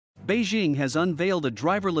Beijing has unveiled a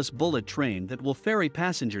driverless bullet train that will ferry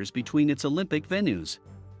passengers between its Olympic venues.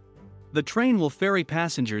 The train will ferry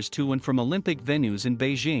passengers to and from Olympic venues in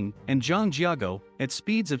Beijing and Zhangjiakou at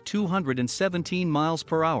speeds of 217 miles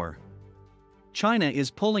per hour. China is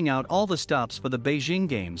pulling out all the stops for the Beijing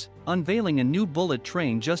Games, unveiling a new bullet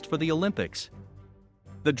train just for the Olympics.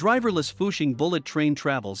 The driverless Fuxing bullet train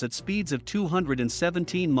travels at speeds of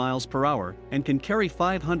 217 miles per hour and can carry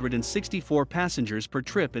 564 passengers per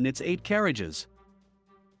trip in its 8 carriages.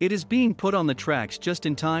 It is being put on the tracks just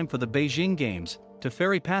in time for the Beijing Games, to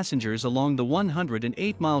ferry passengers along the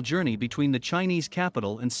 108-mile journey between the Chinese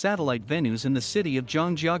capital and satellite venues in the city of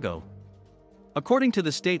Zhangjiakou. According to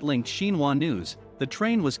the state-linked Xinhua news, the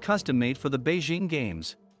train was custom-made for the Beijing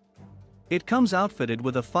Games. It comes outfitted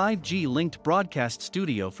with a 5G-linked broadcast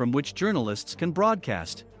studio from which journalists can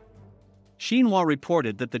broadcast. Xinhua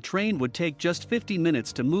reported that the train would take just 50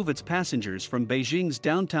 minutes to move its passengers from Beijing's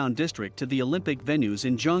downtown district to the Olympic venues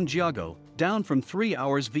in Zhangjiakou, down from 3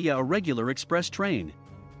 hours via a regular express train.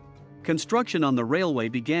 Construction on the railway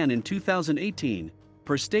began in 2018,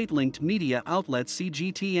 per state-linked media outlet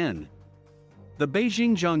CGTN. The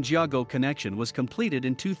Beijing-Zhangjiakou connection was completed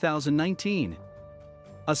in 2019.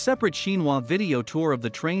 A separate Xinhua video tour of the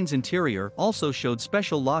train's interior also showed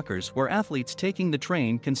special lockers where athletes taking the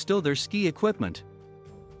train can stow their ski equipment.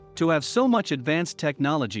 To have so much advanced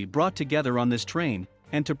technology brought together on this train,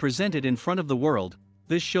 and to present it in front of the world,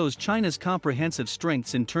 this shows China's comprehensive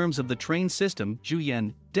strengths in terms of the train system, Zhu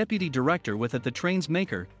Yan, deputy director at the train's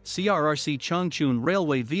maker, CRRC Changchun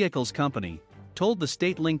Railway Vehicles Company, told the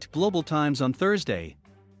state-linked Global Times on Thursday.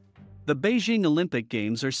 The Beijing Olympic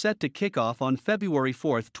Games are set to kick off on February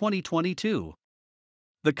 4, 2022.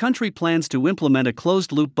 The country plans to implement a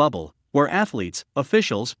closed-loop bubble, where athletes,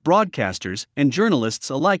 officials, broadcasters, and journalists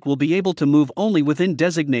alike will be able to move only within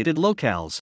designated locales.